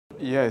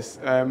Yes,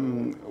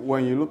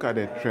 when you look at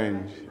the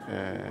trend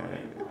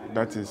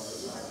that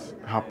is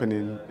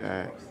happening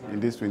in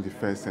this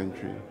 21st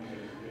century,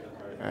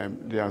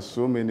 there are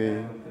so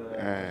many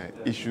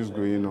issues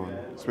going on,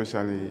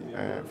 especially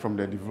from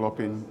the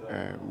developing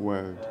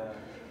world.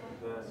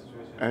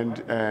 And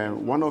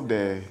one of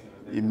the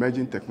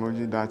emerging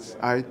technology that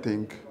I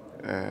think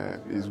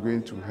is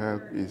going to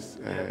help is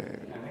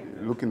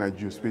looking at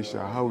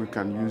geospatial, how we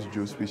can use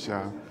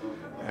geospatial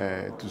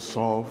to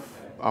solve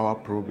our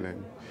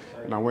problem.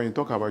 Now, when you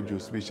talk about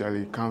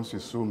geospatial, it comes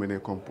with so many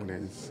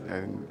components,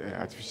 and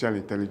artificial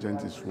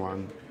intelligence is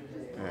one,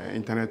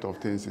 Internet of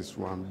Things is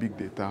one, big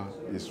data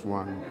is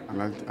one,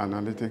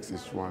 analytics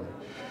is one.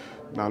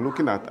 Now,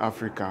 looking at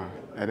Africa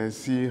and then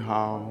see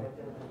how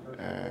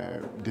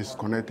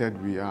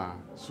disconnected we are.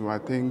 So I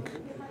think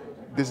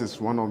this is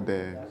one of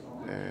the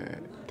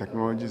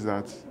technologies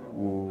that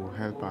will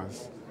help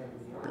us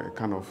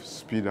kind of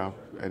speed up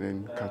and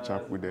then catch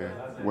up with the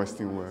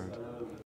Western world.